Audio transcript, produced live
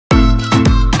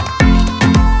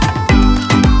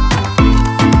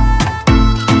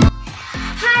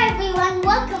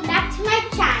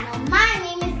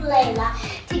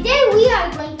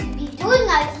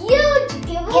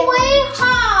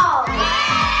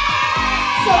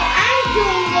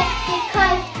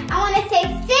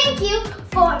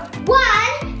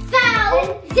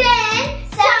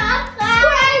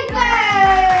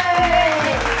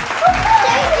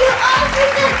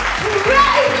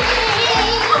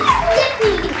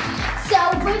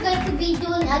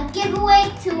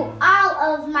giveaway to all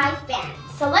of my fans.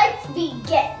 So let's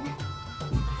begin.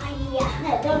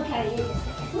 No, don't carry it this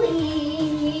way.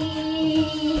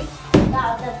 Please.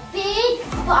 Now the big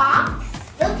box.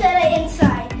 Look at it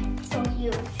inside. So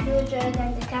huge. Huger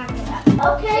than the camera.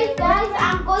 Okay, guys,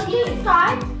 I'm going to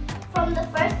start from the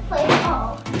first place.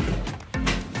 Oh.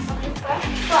 From the first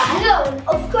one. No,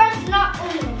 of course not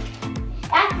Uno.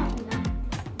 That's not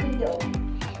Uno.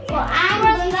 So I'm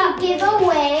going to give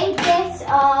away this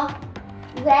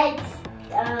red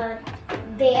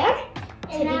bear.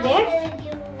 And I'm gonna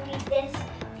give away this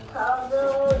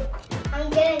puzzle. I'm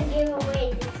gonna give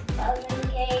away this puzzle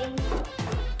game.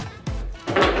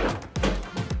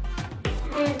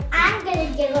 And I'm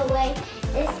gonna give away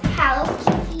this Hello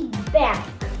Kitty bag.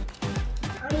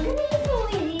 I'm gonna give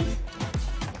away these.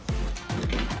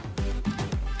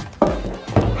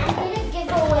 I'm gonna give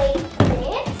away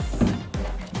this.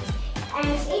 And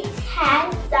it has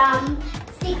some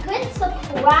secret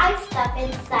surprise stuff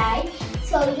inside.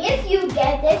 So if you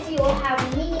get this, you will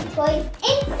have mini toys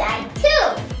inside too.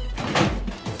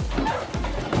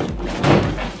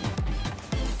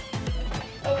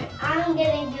 And I'm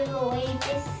gonna give away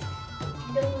this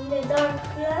the dark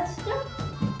cluster.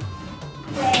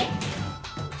 Red.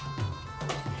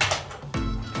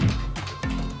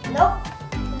 Nope,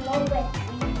 no red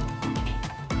tree.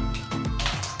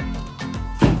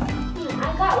 I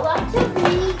got lots of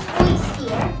mini toys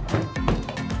here.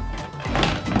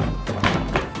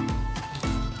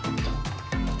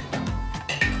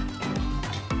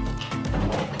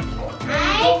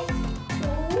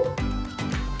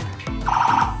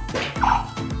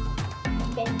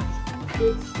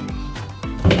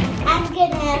 I'm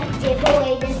gonna give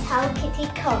away this Hello Kitty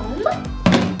comb.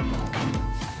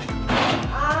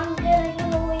 I'm gonna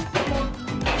give away some of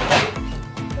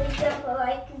these. For example,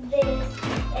 like this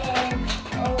and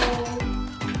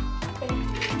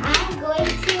I'm going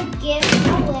to give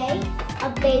away a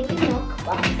baby milk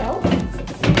bottle.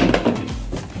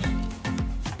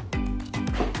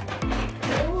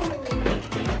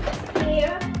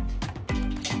 Here.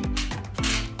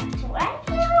 So I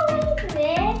give away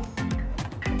this.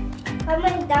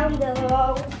 Comment down below.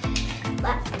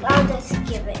 But I'll just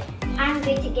give it. I'm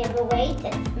going to give away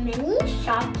this mini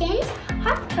Shopkins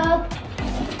hot tub.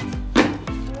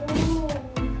 Ooh.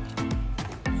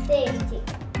 Safety.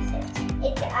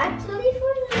 It's actually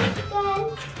for this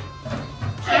guys.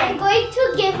 I'm going to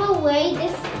give away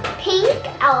this pink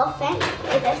elephant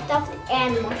with a stuffed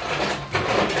animal.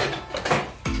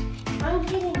 I'm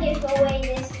gonna give away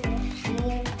this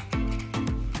machine.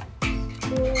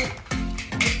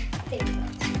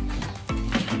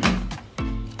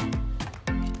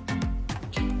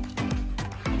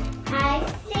 I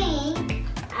think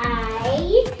I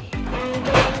am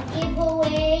going to give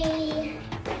away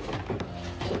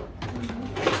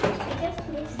this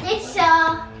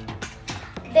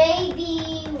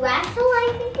baby wrestle, I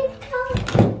think it's called.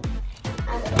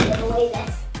 I'm going to give away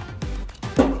this.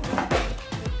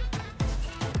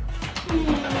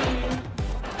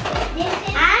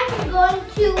 I'm going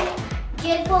to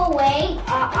give away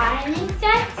our ironing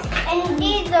sets. And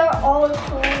these are all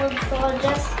tools, so I'll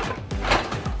just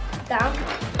down.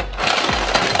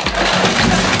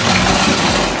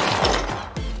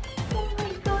 Oh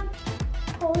my god.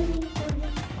 Holy.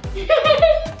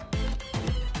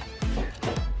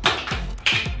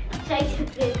 Try to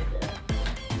fix it.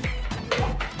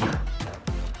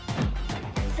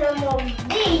 Some of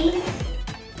these.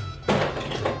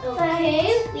 Okay,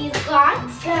 we've got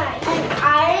an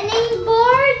ironing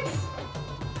board.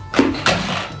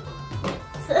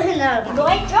 So now, Do I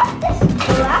drop this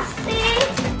plastic?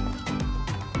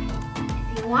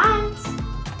 if you want.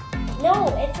 No,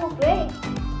 it will break.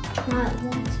 No, it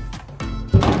won't.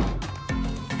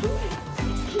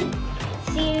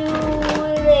 See you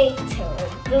later,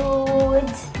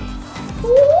 dudes.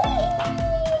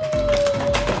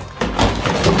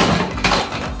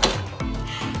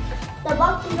 The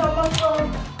box is almost full.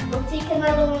 We'll take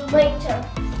another one later.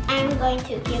 I'm going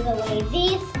to give away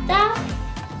these stuff.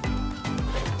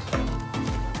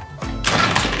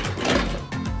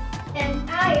 And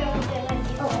I am gonna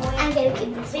give away I'm going to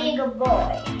keep this big one.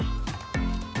 boy.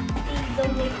 Please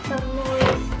don't make some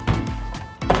noise.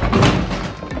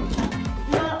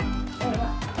 No.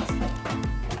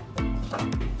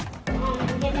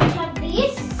 I'm going to have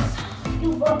these.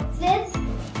 2 boxes.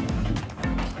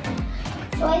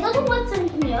 So I don't know what's in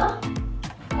here.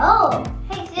 Oh,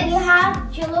 Hey, do you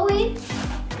have jewelry?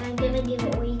 I'm going to give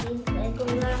away these Lego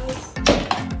rounds.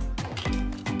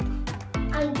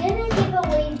 I'm gonna give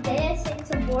away this.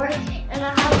 It's a board, and I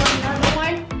have another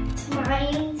one. It's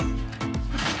mine.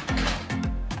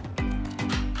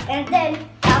 And then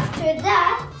after after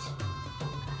that,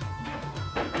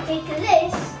 take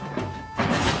this.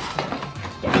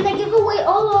 You're gonna give away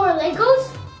all our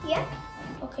Legos? Yeah.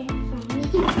 Okay.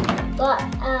 Got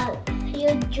a few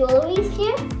jewelries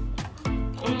here,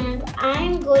 and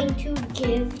I'm going to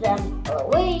give them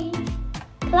away.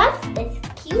 Plus this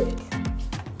cute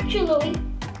jewelry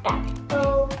bag.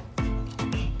 So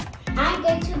I'm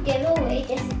going to give away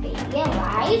this baby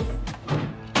alive.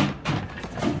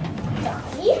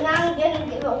 Now I'm gonna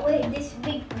give away this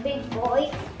big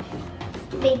boy,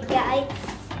 big guy.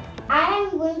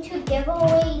 I'm going to give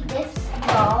away this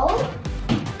doll.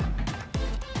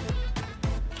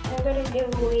 I'm gonna give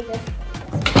away this.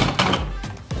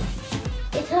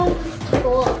 It's almost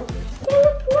full.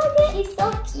 Look at it. She's so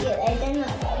cute. I don't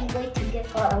know. I'm going to give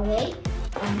her away.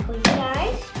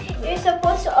 Guys, you're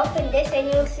supposed to open this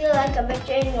and you'll see like a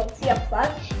picture and you'll see a plug,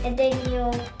 and then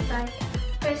you'll like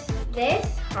press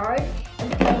this hard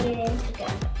and plug it in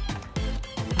together.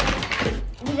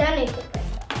 You don't need to press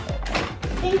that. I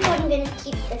think I'm gonna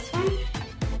keep this one.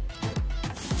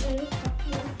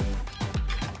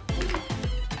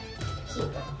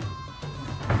 Keep it.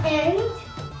 And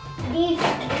these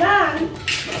guns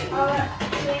are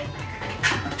here.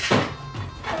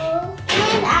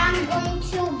 And I'm going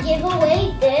to give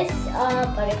away this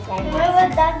butterfly.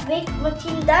 Remember that big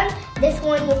machine gun? This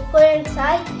one you put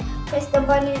inside, press the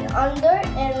button under,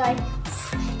 and like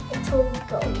it will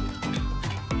go.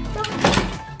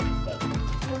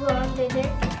 Go under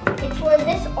there. It's for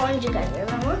this orange gun,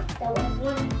 remember? There was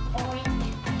one orange.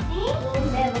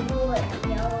 There was one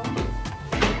yellow.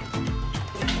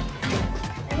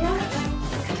 I know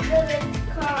bullet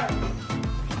cars.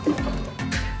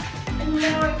 And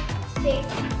more safe.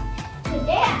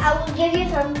 Today I will give you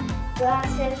some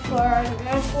glasses for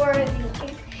in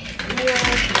case you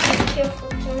be careful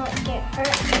to not get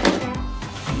hurt.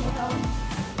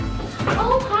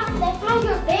 Oh, Poppy, I found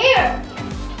your bear.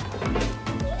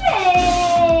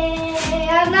 Yay!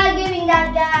 I'm not giving that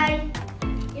guy.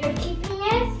 You're keeping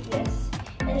it? Yes.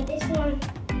 And this one,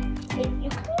 you can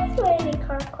use any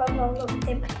car because all of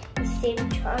them the same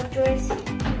chargers.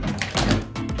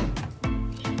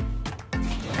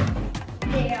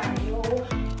 There you.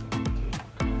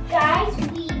 Guys,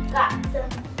 we got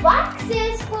some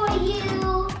boxes for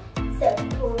you.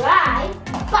 Surprise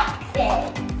boxes.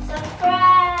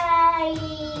 Surprise!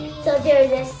 So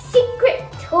there's a secret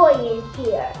toy in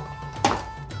here.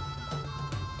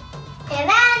 And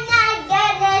I'm not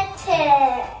gonna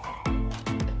tell.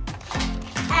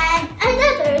 And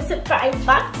another surprise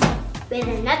box with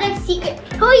another secret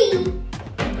toy.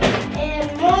 And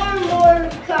more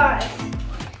cars.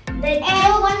 And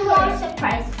one more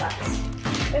surprise box.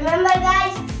 Remember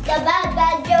guys, the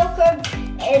bad Joker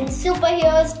and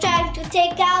superheroes trying to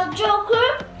take out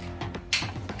Joker.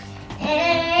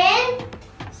 And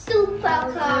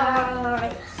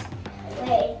supercars.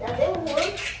 Wait, does it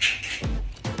work?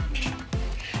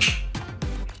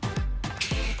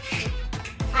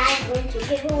 I'm going to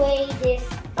give away this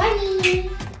bunny.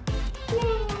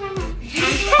 I'm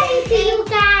coming to you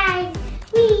guys.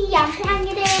 I'm trying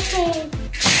to get it.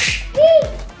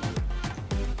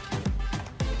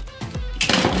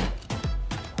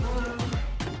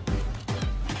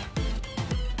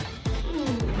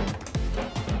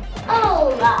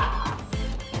 Olaf.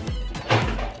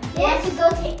 Yes. You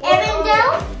want to go to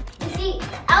Arendelle? You see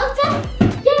Elsa?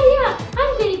 Yeah,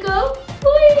 I'm gonna go.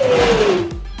 Whee!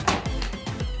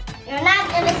 You're not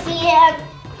gonna see him,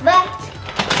 but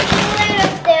later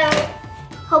still.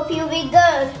 Hope you'll be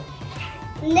good.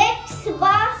 Next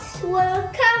box will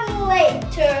come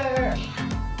later.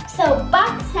 So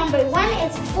box number 1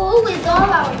 is full with all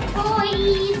our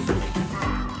toys.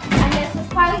 And there's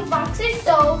surprise boxes,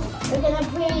 so we're gonna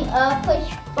bring push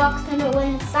box number 1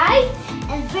 inside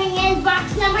and bring in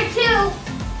box number 2.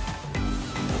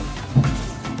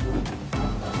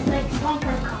 Like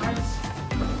bumper cars.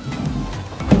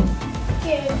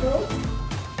 Here you go.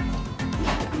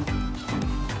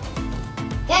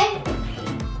 Okay.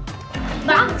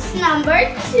 Box number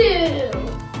 2.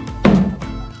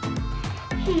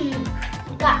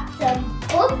 Got some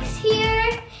books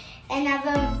here, and I've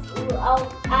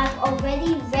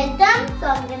already read them, so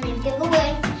I'm gonna give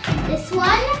away this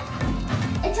one.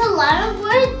 It's a lot of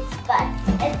words, but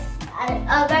it's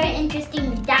a very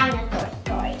interesting dinosaur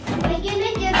story. We're gonna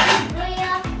give this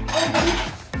Layla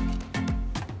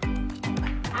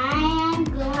I am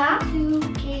going to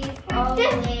give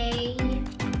away.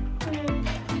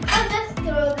 I'll just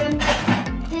throw them.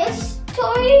 This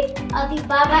story,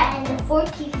 Alibaba and the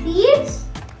 40 Thieves.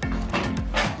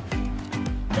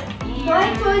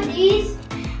 Right for these,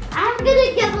 I'm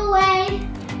gonna give away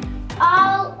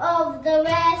all of the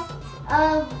rest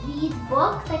of the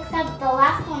books except the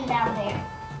last one down there.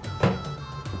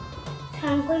 So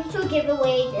I'm going to give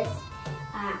away this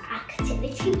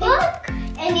activity book,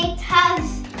 and it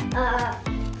has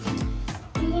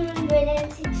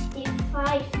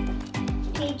 365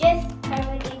 pages. I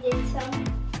already did some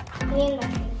clean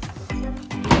lessons.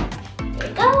 There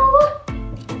we go.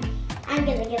 I'm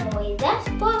gonna give away this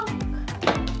book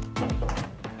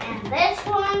and this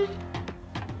one.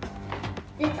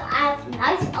 This has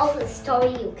nice old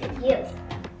story you can use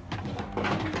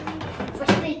for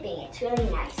sleeping. It's really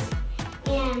nice.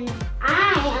 And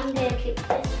I am gonna keep this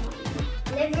one.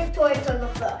 Leave your toys on the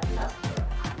floor.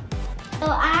 So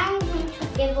I'm going to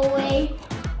give away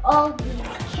all these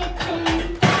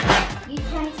kitchen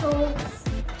utensils.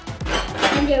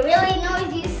 And they're really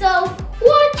noisy, so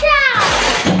watch out!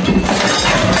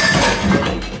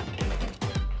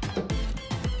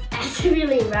 That's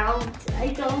really round. I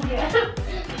don't get it.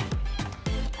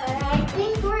 I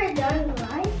think we're done,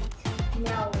 right?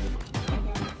 No.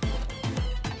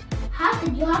 How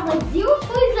did you have like 0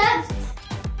 toys left?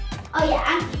 Oh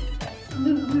yeah,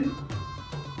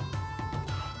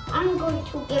 I'm going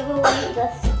to give away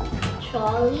this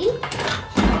trolley.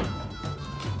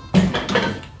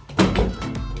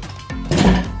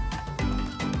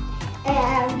 And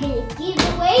I'm going to give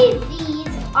away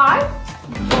these art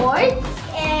boards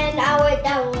And our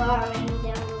drawing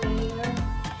generator.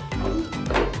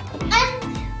 and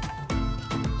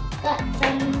got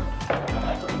some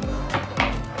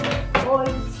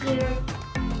boards here.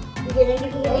 We're gonna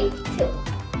give away 2.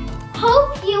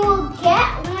 Hope you will get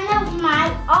one of my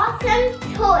awesome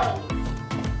toys.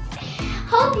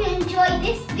 Hope you enjoyed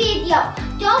this video.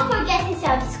 Don't forget to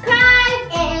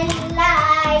subscribe And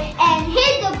like. and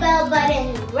hit the bell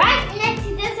button right next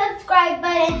to the subscribe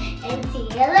button. And see you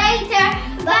later.